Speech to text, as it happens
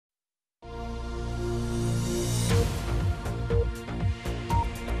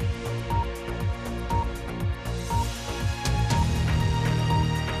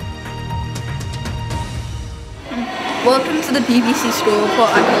Welcome to the BBC School Report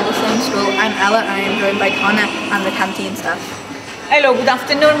at Calderstones School. I'm Ella and I am joined by Connor and the canteen staff. Hello, good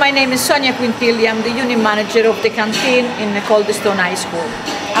afternoon. My name is Sonia Quintilli. I'm the unit manager of the canteen in Calderstones High School.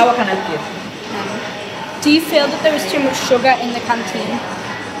 How can I help you? Do you feel that there is too much sugar in the canteen?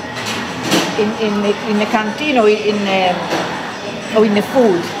 In the canteen or in the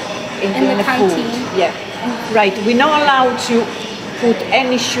food? In the canteen. Food. Yeah. Right. We're not allowed to put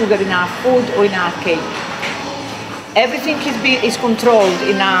any sugar in our food or in our cake. Everything is controlled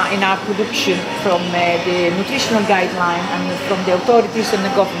in our production from the nutritional guideline and from the authorities and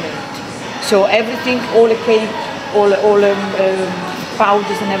the government. So everything, all the cake, all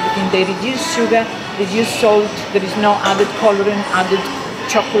powders and everything, they reduce sugar, reduce salt. There is no added colorant, added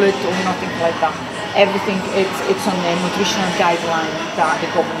chocolate or nothing like that. Everything it's on the nutritional guideline that the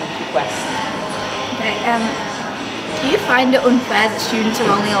government requests. Okay. Do you find it unfair that students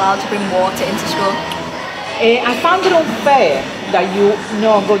are only allowed to bring water into school? I found it unfair that you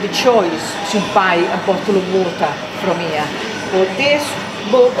now got the choice to buy a bottle of water from here.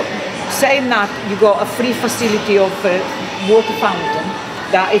 But saying that you got a free facility of water fountain,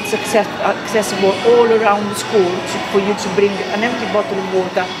 that it's accessible all around the school for you to bring an empty bottle of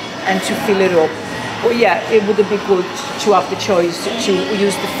water and to fill it up. But yeah, it would be good to have the choice to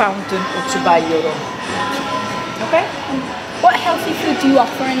use the fountain or to buy your own. Okay? What healthy food do you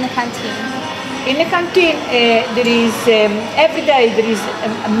offer in the canteen? In the canteen, there is every day there is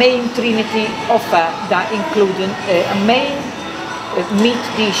a main trinity offer that includes a main meat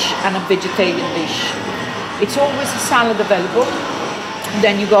dish and a vegetarian dish. It's always a salad available.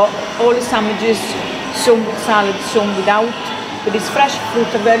 Then you got all the sandwiches, some with salad, some without. There is fresh fruit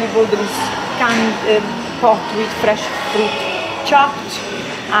available. There is canned pot with fresh fruit chopped,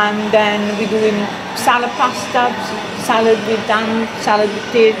 and then we're doing salad pasta, salad with ham, salad with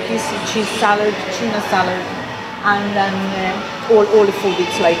turkey, cheese salad, tuna salad, and then all the food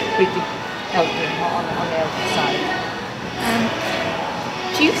is like pretty healthy on the healthy side.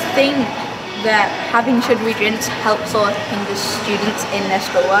 Do you think that having sugary drinks helps or hinders students in their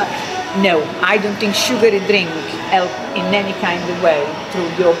schoolwork? No, I don't think sugary drink help in any kind of way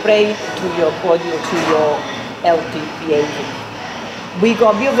through your brain, through your body, or through your healthy behavior. We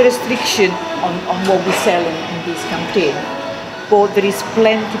got a bit of a restriction on what we sell in this canteen, but there is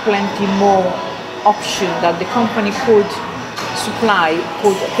plenty more option that the company could supply,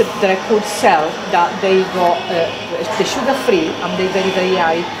 that I could sell, that they got the sugar free and they very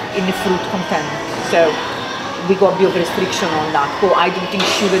high in the fruit content. So we got a bit of a restriction on that, but I don't think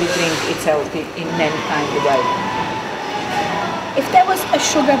sugary drink is healthy in any kind of way. If there was a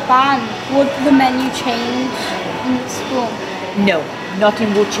sugar ban, would the menu change in the school? No,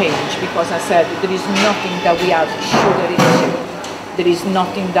 nothing will change, because I said there is nothing that we have sugar into. There is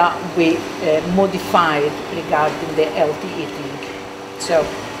nothing that we modified regarding the healthy eating. So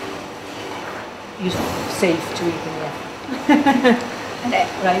you're safe to eat in here. Okay.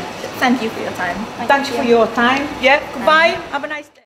 Right? Thank you for your time. Thanks for your time. Yeah, goodbye. Have a nice day.